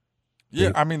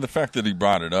 Yeah, I mean, the fact that he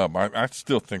brought it up, I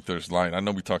still think there's light. I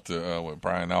know we talked to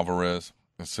Brian Alvarez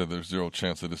and said there's 0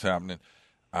 chance of this happening.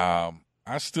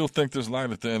 I still think there's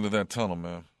light at the end of that tunnel,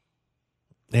 man.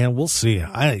 And we'll see.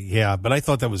 But I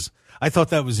thought that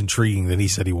was intriguing that he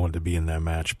said he wanted to be in that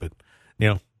match. But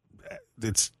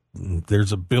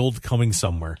there's a build coming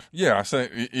somewhere. Yeah, I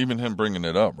say even him bringing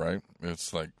it up, right?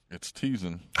 It's like it's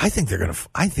teasing. I think they're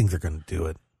gonna do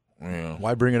it. Yeah.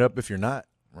 Why bring it up if you're not?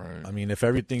 Right. I mean, if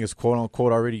everything is quote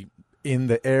unquote already in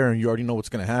the air and you already know what's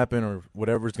going to happen or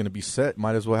whatever is going to be set,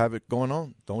 might as well have it going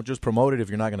on. Don't just promote it if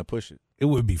you're not going to push it. It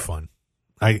would be fun.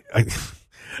 I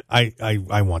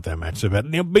want that match so bad.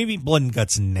 Maybe Blood and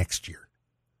Guts next year.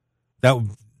 That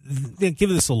would give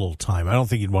this a little time. I don't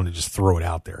think you'd want to just throw it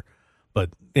out there,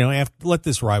 but let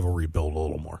this rivalry build a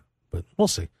little more. But we'll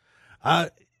see.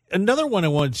 Another one I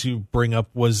wanted to bring up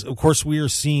was, of course, we are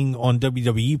seeing on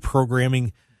WWE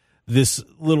programming this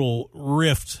little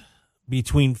rift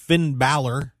between Finn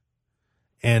Balor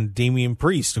and Damian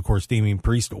Priest. Of course, Damian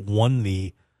Priest won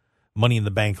the Money in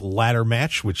the Bank ladder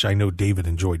match, which I know David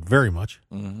enjoyed very much.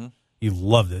 Mm-hmm. He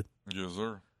loved it. Yes,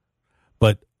 sir.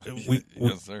 But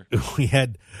yes, sir.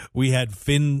 we had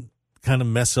Finn kind of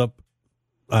mess up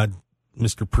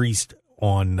Mr. Priest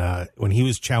on when he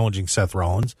was challenging Seth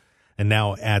Rollins, and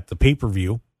now at the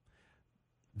pay-per-view,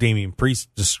 Damian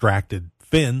Priest distracted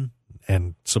Finn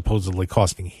and supposedly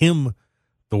costing him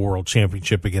the world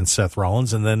championship against Seth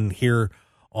Rollins. And then here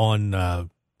on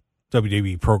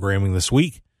WWE programming this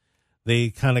week, they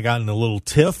kind of got in a little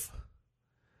tiff.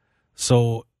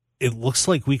 So it looks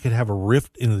like we could have a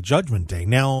rift in the Judgment Day.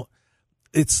 Now,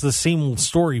 it's the same old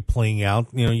story playing out.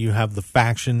 You have the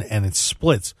faction and it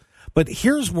splits. But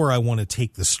here's where I want to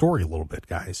take the story a little bit,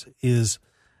 guys, is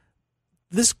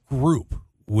this group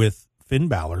with Finn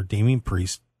Balor, Damian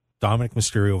Priest, Dominic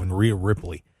Mysterio, and Rhea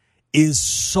Ripley is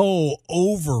so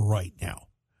over right now.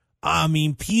 I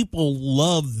mean, people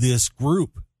love this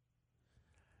group.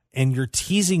 And you're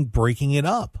teasing breaking it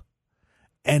up.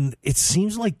 And it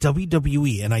seems like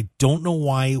WWE, and I don't know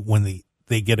why when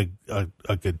they get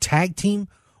a good tag team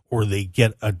or they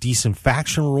get a decent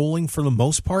faction rolling for the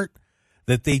most part,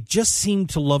 that they just seem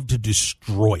to love to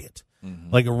destroy it.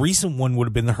 Mm-hmm. Like a recent one would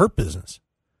have been the Hurt Business.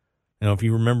 If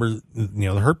you remember,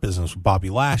 the Hurt Business with Bobby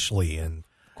Lashley and,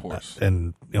 of course,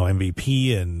 and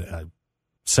MVP and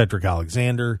Cedric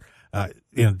Alexander,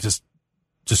 just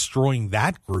destroying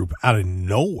that group out of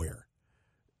nowhere.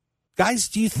 Guys,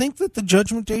 do you think that the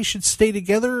Judgment Day should stay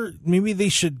together? Maybe they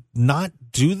should not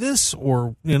do this,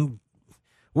 or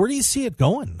where do you see it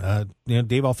going?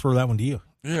 Dave, I'll throw that one to you.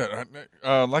 Yeah,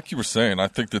 like you were saying, I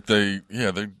think that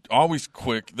they're always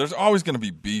quick. There's always going to be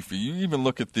beefy. You even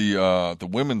look at the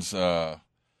women's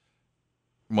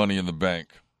Money in the Bank.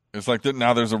 It's like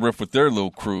now there's a rift with their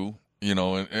little crew, and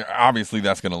obviously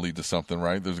that's going to lead to something,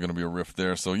 right? There's going to be a rift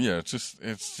there. So yeah,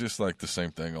 it's just like the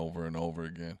same thing over and over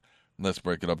again. Let's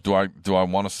break it up. Do I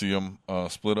want to see them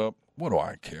split up? What do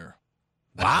I care?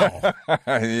 Wow.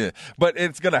 Yeah, but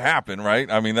it's going to happen, right?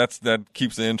 I mean, that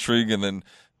keeps the intrigue, and then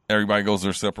everybody goes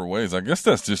their separate ways. I guess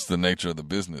that's just the nature of the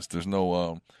business. There's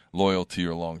no loyalty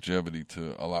or longevity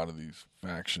to a lot of these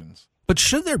factions. But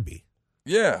should there be?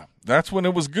 Yeah, that's when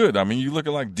it was good. I mean, you look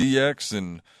at like DX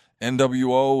and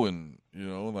NWO, and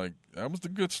like that was the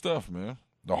good stuff, man.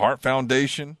 The Hart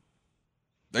Foundation,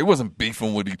 they wasn't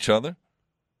beefing with each other.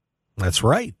 That's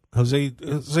right. Jose,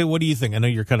 what do you think? I know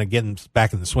you're kind of getting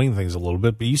back in the swing of things a little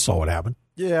bit, but you saw what happened.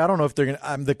 Yeah, I don't know if they're going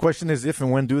to the question is if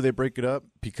and when do they break it up,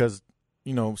 because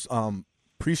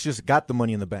Priest just got the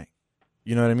Money in the Bank.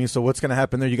 You know what I mean? So what's going to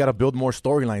happen there? You got to build more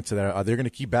storyline to that. Are they going to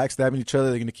keep backstabbing each other?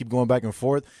 They're going to keep going back and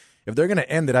forth. If they're going to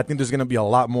end it, I think there's going to be a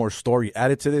lot more story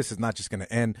added to this. It's not just going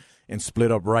to end and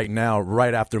split up right now,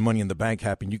 right after Money in the Bank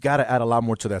happened. You got to add a lot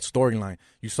more to that storyline.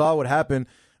 You saw what happened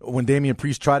when Damian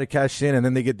Priest tried to cash in, and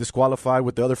then they get disqualified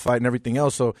with the other fight and everything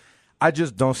else. So I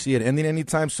just don't see it ending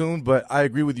anytime soon. But I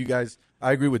agree with you guys.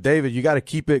 I agree with David. You got to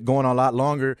keep it going a lot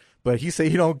longer. But he said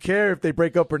he don't care if they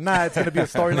break up or not. It's going to be a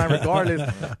storyline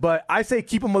regardless. But I say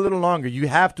keep them a little longer. You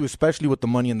have to, especially with the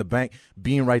Money in the Bank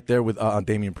being right there with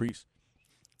Damian Priest.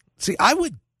 See, I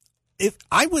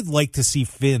would like to see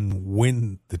Finn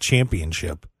win the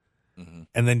championship,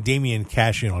 and then Damian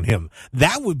cash in on him.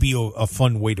 That would be a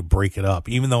fun way to break it up.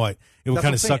 Even though it would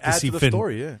kind of suck to see Finn.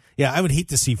 Story, yeah, I would hate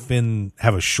to see Finn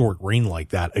have a short reign like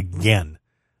that again.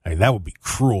 I mean, that would be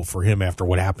cruel for him after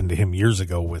what happened to him years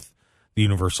ago with the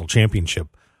Universal Championship.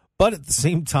 But at the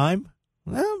same time,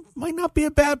 might not be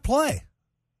a bad play.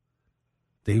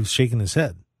 Dave's shaking his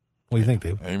head. What do you think,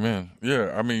 Dave? Amen.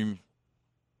 Yeah, I mean,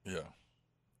 yeah.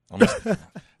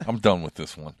 I'm done with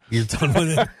this one. You're done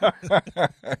with it?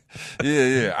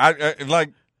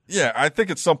 Yeah. I think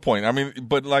at some point, I mean,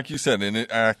 but like you said, and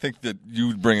I think that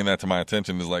you bringing that to my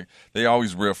attention is like they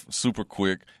always riff super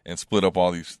quick and split up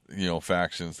all these,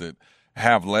 factions that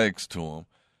have legs to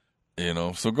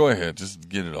them, So go ahead, just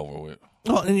get it over with.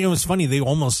 Well, and it's funny. They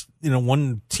almost,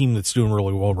 one team that's doing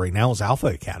really well right now is Alpha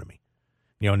Academy.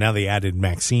 Now they added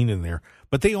Maxine in there,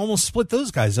 but they almost split those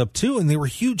guys up too, and they were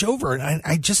huge over. And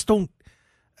I just don't.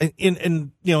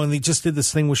 And they just did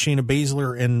this thing with Shayna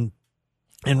Baszler and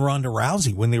and Ronda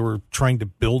Rousey when they were trying to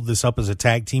build this up as a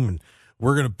tag team, and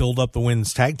we're going to build up the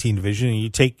women's tag team division, and you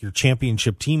take your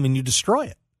championship team and you destroy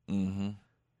it.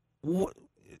 Mm-hmm.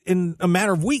 In a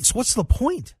matter of weeks, what's the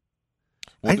point?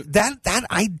 Well,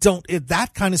 that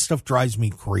kind of stuff drives me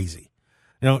crazy.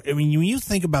 You know, I mean, when you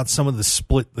think about some of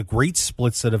the great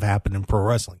splits that have happened in pro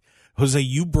wrestling, Jose,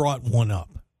 you brought one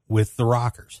up with the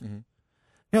Rockers. Mm-hmm.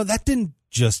 You know, that didn't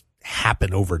just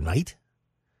happen overnight.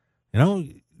 You know,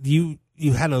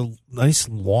 you had a nice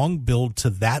long build to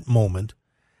that moment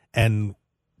and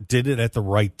did it at the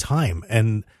right time.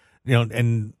 And, you know,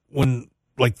 and when,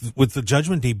 like, with the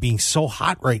Judgment Day being so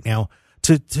hot right now,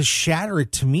 to shatter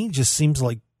it to me just seems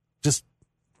like just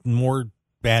more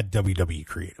bad WWE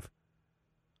creative.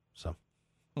 So.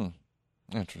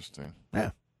 Interesting.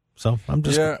 Yeah. So I'm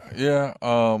just.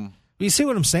 Yeah. You see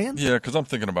what I'm saying? Yeah, because I'm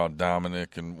thinking about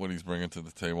Dominic and what he's bringing to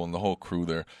the table and the whole crew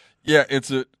there. Yeah,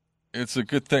 it's a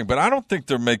good thing, but I don't think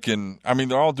they're making. I mean,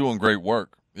 they're all doing great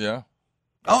work. Yeah.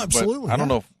 Oh, absolutely. But I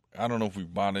don't know if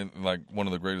we've bought in like one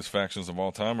of the greatest factions of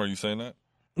all time. Are you saying that?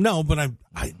 No, but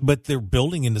but they're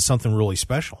building into something really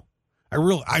special.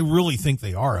 I really think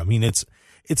they are. I mean, it's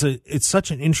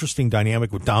such an interesting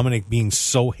dynamic with Dominic being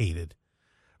so hated,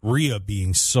 Rhea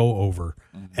being so over,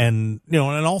 and you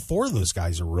know, and all four of those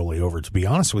guys are really over, to be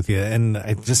honest with you. And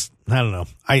I don't know.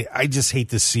 I just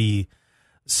hate to see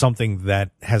something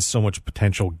that has so much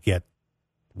potential get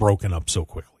broken up so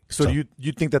quickly. So you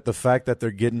think that the fact that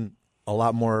they're getting a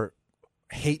lot more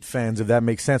hate fans, if that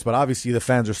makes sense, but obviously the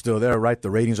fans are still there, right? The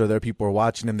ratings are there, people are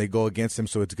watching them, they go against them,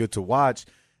 so it's good to watch.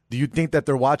 Do you think that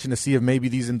they're watching to see if maybe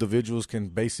these individuals can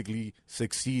basically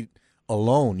succeed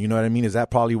alone? You know what I mean? Is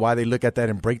that probably why they look at that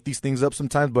and break these things up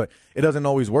sometimes? But it doesn't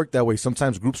always work that way.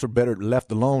 Sometimes groups are better left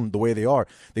alone the way they are.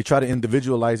 They try to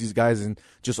individualize these guys and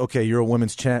just, okay, you're a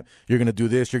women's champ, you're going to do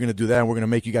this, you're going to do that, and we're going to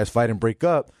make you guys fight and break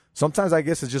up. Sometimes I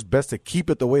guess it's just best to keep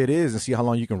it the way it is and see how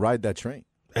long you can ride that train.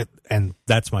 And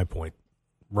that's my point.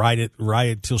 Ride it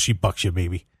till she bucks you,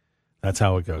 baby. That's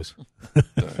how it goes.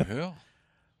 The hell?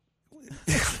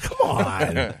 Come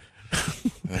on.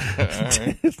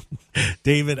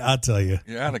 David, I'll tell you.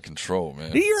 You're out of control,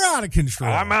 man. You're out of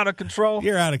control. I'm out of control?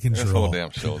 You're out of control. This whole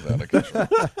damn show's out of control.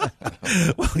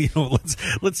 Well, you know,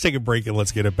 let's take a break and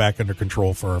let's get it back under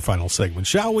control for our final segment,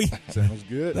 shall we? Sounds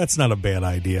good. That's not a bad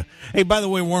idea. Hey, by the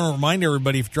way, I want to remind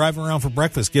everybody, if you're driving around for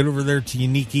breakfast, get over there to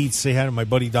Unique Eats. Say hi to my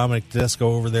buddy Dominic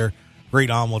Tedesco over there. Great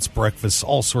omelets, breakfast,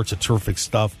 all sorts of terrific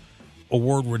stuff.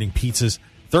 Award-winning pizzas.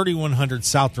 3100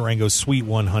 South Durango, Suite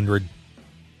 100.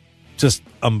 Just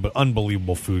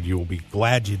unbelievable food. You will be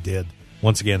glad you did.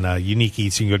 Once again, Unique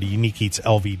Eats. You can go to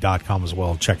uniqueeatslv.com as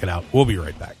well and check it out. We'll be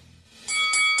right back.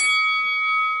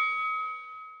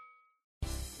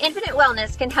 Infinite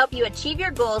Wellness can help you achieve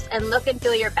your goals and look and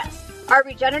feel your best. Our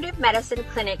regenerative medicine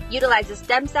clinic utilizes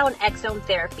stem cell and exome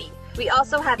therapy. We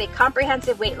also have a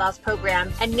comprehensive weight loss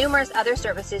program and numerous other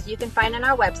services you can find on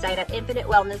our website at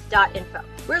infinitewellness.info.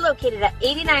 We're located at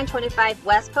 8925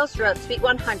 West Post Road, Suite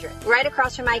 100, right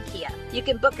across from IKEA. You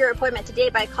can book your appointment today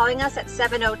by calling us at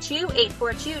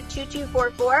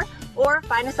 702-842-2244 or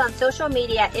find us on social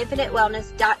media at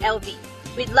infinitewellness.lv.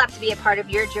 We'd love to be a part of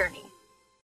your journey.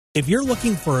 If you're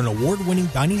looking for an award-winning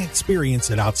dining experience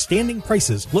at outstanding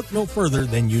prices, look no further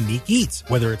than Unique Eats.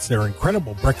 Whether it's their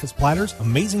incredible breakfast platters,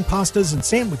 amazing pastas and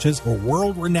sandwiches, or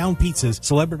world-renowned pizzas,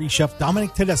 celebrity chef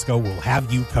Dominic Tedesco will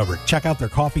have you covered. Check out their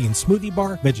coffee and smoothie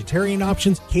bar, vegetarian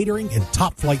options, catering, and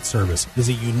top-flight service.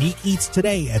 Visit Unique Eats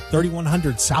today at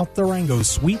 3100 South Durango,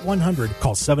 Suite 100.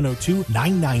 Call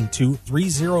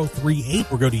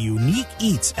 702-992-3038 or go to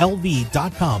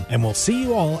uniqueeatslv.com, and we'll see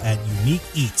you all at Unique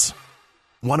Eats.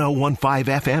 101.5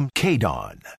 FM,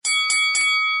 KDON.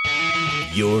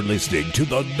 You're listening to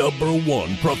the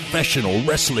 #1 professional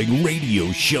wrestling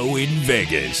radio show in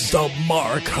Vegas, The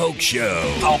Mark Hoke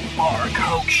Show. The Mark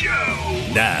Hoke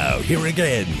Show. Now, here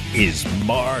again is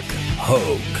Mark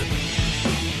Hoke.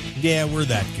 Yeah, we're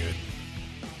that good.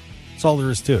 That's all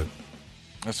there is to it.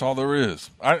 That's all there is.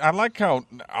 I like how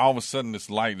all of a sudden this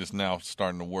light is now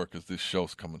starting to work as this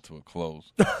show's coming to a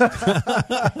close.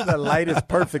 The light is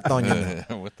perfect on you.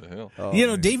 What the hell? Oh, you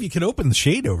know, man. Dave, you can open the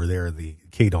shade over there at the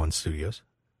KDON studios.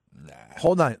 Nah.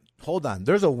 Hold on.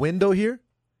 There's a window here?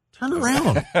 Turn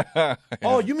around.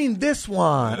 Oh, you mean this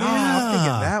one? Yeah. Oh, I'm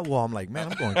thinking that wall. I'm like,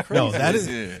 man, I'm going crazy. No, that is.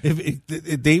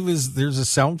 If Dave is, there's a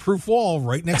soundproof wall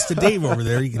right next to Dave over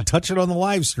there. You can touch it on the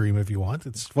live stream if you want.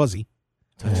 It's fuzzy.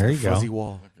 There you go. Fuzzy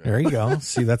wall. There you go.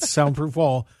 See, that's a soundproof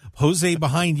wall. Jose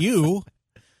behind you.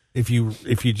 If you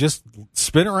just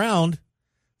spin around,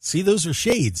 see, those are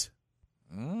shades.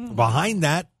 Behind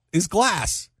that is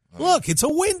glass. Look, it's a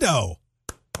window.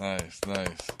 Nice.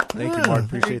 Thank you, Mark.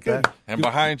 Appreciate that. And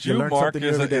behind you, learn Mark, something new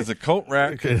every day. is a coat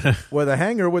rack. With a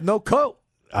hanger with no coat.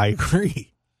 I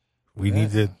agree. We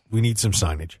need some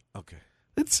signage. Okay.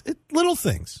 It's little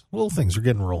things. Little things are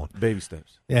getting rolling. Baby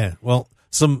steps. Yeah. Well,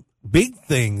 some big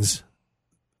things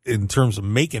in terms of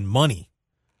making money.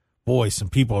 Boy, some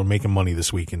people are making money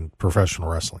this week in professional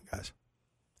wrestling, guys.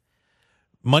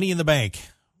 Money in the Bank.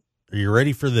 Are you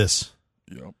ready for this?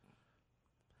 Yep.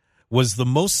 Was the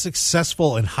most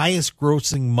successful and highest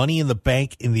grossing Money in the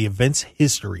Bank in the event's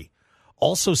history.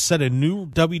 Also set a new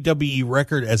WWE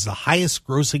record as the highest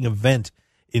grossing event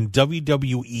in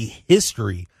WWE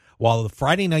history, while the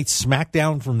Friday Night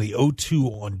SmackDown from the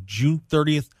O2 on June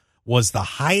 30th was the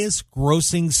highest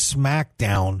grossing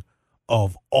SmackDown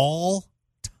of all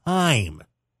time.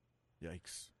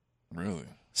 Yikes. Really?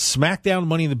 SmackDown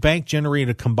Money in the Bank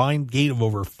generated a combined gain of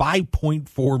over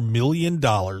 $5.4 million.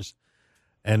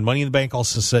 And Money in the Bank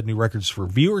also set new records for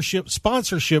viewership,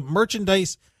 sponsorship,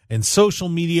 merchandise, and social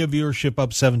media viewership,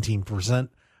 up 17%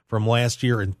 from last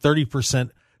year and 30%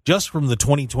 just from the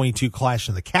 2022 Clash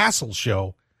in the Castle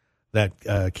show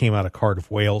that came out of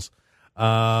Cardiff, Wales.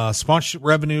 Sponsorship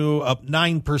revenue up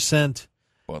 9%.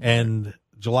 And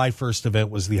July 1st event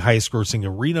was the highest grossing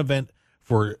arena event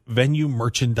for venue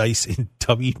merchandise in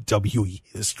WWE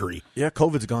history. Yeah,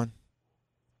 COVID's gone.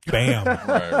 Bam.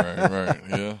 Right.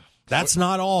 Yeah. That's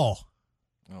not all.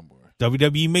 Oh, boy.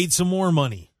 WWE made some more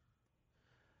money.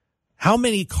 How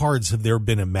many cards have there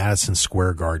been in Madison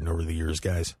Square Garden over the years,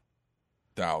 guys?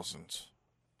 Thousands.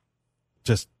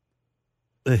 Just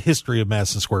the history of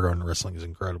Madison Square Garden wrestling is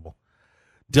incredible.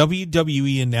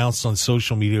 WWE announced on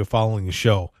social media following the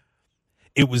show,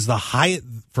 it was the highest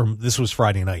this was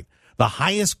Friday night, the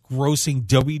highest grossing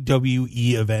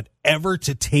WWE event ever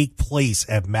to take place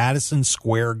at Madison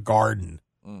Square Garden.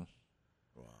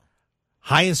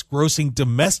 Highest grossing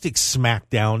domestic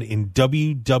SmackDown in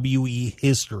WWE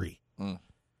history.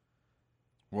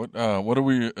 What are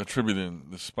we attributing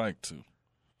the spike to?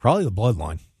 Probably the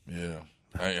Bloodline. Yeah.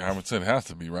 I would say it has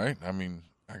to be, right? I mean,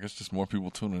 I guess just more people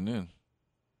tuning in.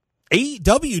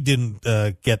 AEW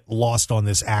didn't get lost on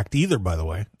this act either, by the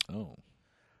way. Oh.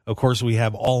 Of course, we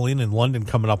have All In London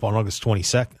coming up on August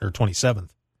 22nd or 27th.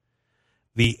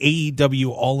 The AEW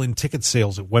All In ticket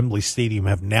sales at Wembley Stadium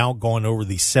have now gone over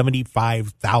the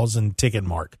 75,000 ticket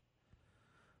mark.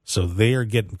 So they are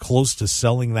getting close to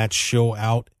selling that show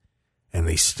out, and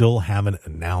they still haven't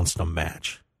announced a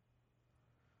match.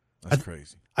 That's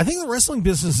crazy. I think the wrestling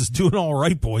business is doing all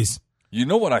right, boys. You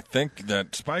know what I think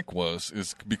that spike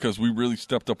is because we really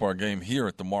stepped up our game here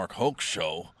at the Mark Hoke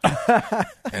Show,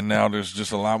 and now there's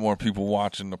just a lot more people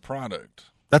watching the product.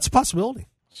 That's a possibility.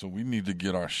 So we need to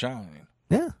get our shine.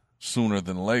 Yeah. Sooner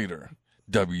than later.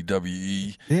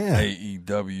 WWE, Yeah.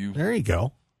 AEW. There you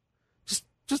go.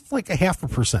 Just like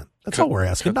 0.5%. That's all we're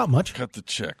asking. Not much. Cut the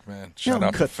check, man. Shout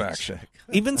out to Fact Check.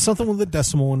 Even something with a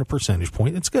decimal and a percentage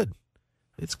point, it's good.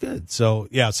 It's good. So,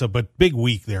 but big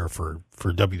week there for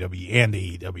WWE and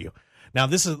AEW. Now,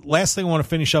 this is the last thing I want to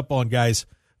finish up on, guys,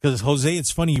 because, Jose,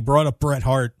 it's funny, you brought up Bret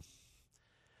Hart.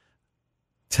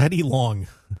 Teddy Long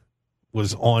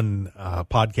was on a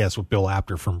podcast with Bill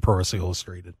Apter from Pro Wrestling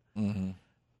Illustrated. Mm-hmm.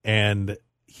 And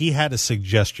he had a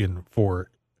suggestion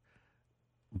for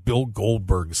Bill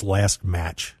Goldberg's last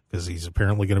match, because he's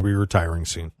apparently going to be retiring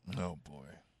soon. Oh, boy.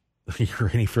 Are you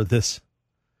ready for this?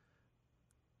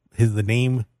 The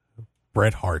name,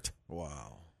 Bret Hart.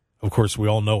 Wow. Of course, we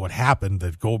all know what happened,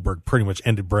 that Goldberg pretty much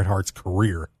ended Bret Hart's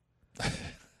career.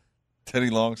 Teddy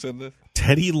Long said this?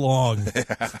 Teddy Long.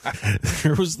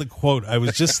 There was the quote. I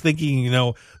was just thinking,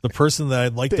 the person that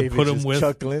I'd like David's to put him just with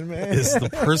chuckling, man. is the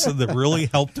person that really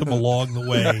helped him along the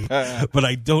way. But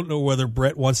I don't know whether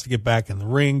Bret wants to get back in the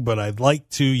ring, but I'd like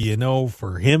to,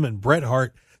 for him and Bret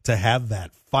Hart to have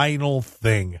that final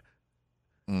thing.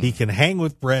 He can hang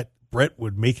with Bret. Bret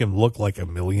would make him look like $1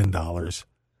 million. Jeez.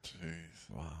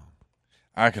 Wow.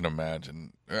 I can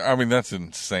imagine. I mean, that's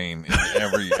insane in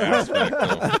every aspect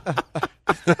of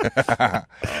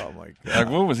Oh, my God. Like,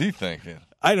 what was he thinking?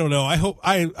 I don't know. I hope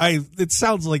it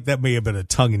sounds like that may have been a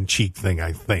tongue-in-cheek thing,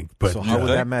 I think. But So how would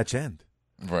that match end?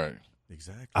 Right.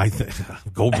 Exactly. I think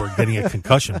Goldberg getting a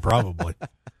concussion, probably.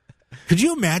 Could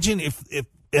you imagine if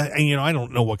I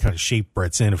don't know what kind of shape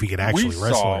Bret's in, if he could actually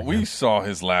wrestle. We saw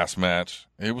his last match.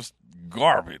 It was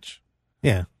garbage.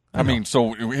 Yeah. I mean,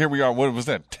 so here we are. What was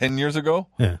that? 10 years ago?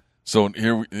 Yeah. So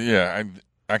here,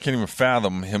 I can't even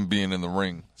fathom him being in the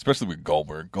ring, especially with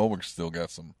Goldberg. Goldberg still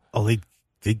got some. Oh,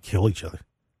 they'd kill each other.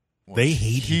 Well, they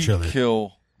hate each other. He'd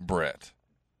kill Bret.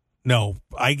 No,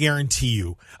 I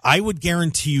would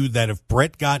guarantee you that if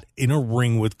Bret got in a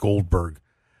ring with Goldberg,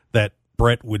 that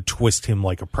Bret would twist him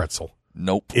like a pretzel.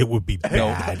 Nope. It would be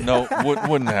bad. No,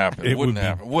 wouldn't happen. It Wouldn't would be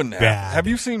happen. Wouldn't bad. happen. Have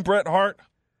you seen Bret Hart?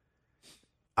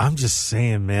 I'm just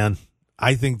saying, man.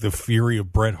 I think the fury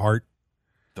of Bret Hart.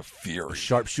 The fury.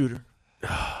 Sharpshooter.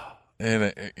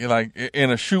 In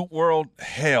a shoot world,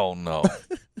 hell no.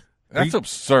 That's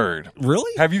absurd.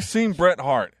 Really? Have you seen Bret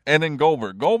Hart? And then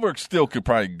Goldberg. Goldberg still could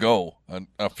probably go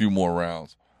a few more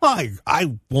rounds.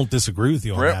 I won't disagree with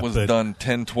you on Bret that. was but, done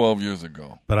 10, 12 years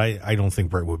ago. But I don't think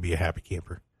Bret would be a happy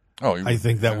camper. Oh, I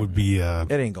think that would be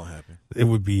It ain't going to happen. it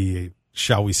would be,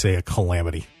 shall we say, a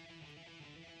calamity.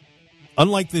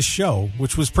 Unlike this show,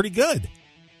 which was pretty good.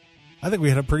 I think we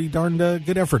had a pretty darn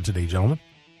good effort today, gentlemen.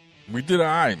 We did all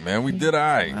right, man. We did all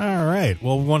right. All right.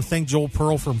 Well, we want to thank Joel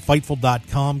Pearl from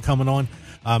Fightful.com coming on.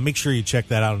 Make sure you check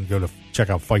that out and go to check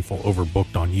out Fightful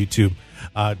Overbooked on YouTube.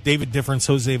 David Difference,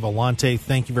 Jose Vellante,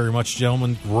 thank you very much,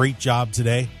 gentlemen. Great job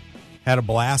today. Had a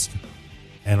blast.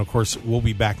 And, of course, we'll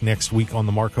be back next week on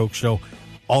The Mark Hoke Show.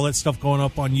 All that stuff going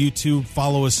up on YouTube.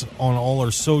 Follow us on all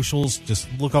our socials. Just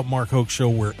look up Mark Hoke Show.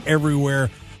 We're everywhere.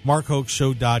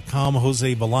 MarkHokeShow.com.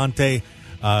 Jose Vellante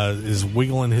is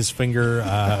wiggling his finger.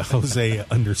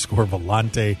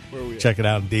 Jose_Vellante. Check it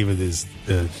out. David is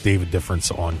David Difference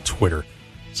on Twitter.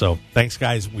 So thanks,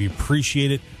 guys. We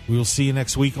appreciate it. We will see you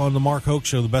next week on The Mark Hoke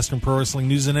Show, the best in pro wrestling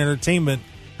news and entertainment.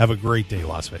 Have a great day,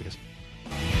 Las Vegas.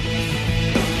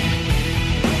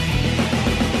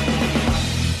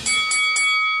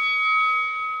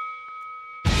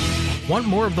 Want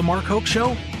more of The Mark Hoke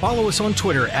Show? Follow us on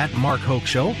Twitter at Mark Hoke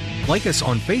Show, like us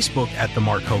on Facebook at The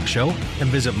Mark Hoke Show, and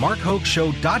visit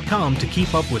MarkHokeShow.com to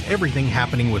keep up with everything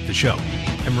happening with the show.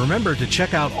 And remember to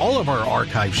check out all of our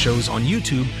archive shows on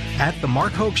YouTube at The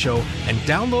Mark Hoke Show and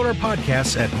download our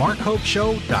podcasts at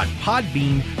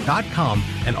markhokeshow.podbean.com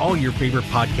and all your favorite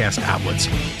podcast outlets.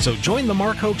 So join The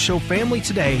Mark Hoke Show family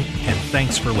today, and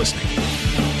thanks for listening.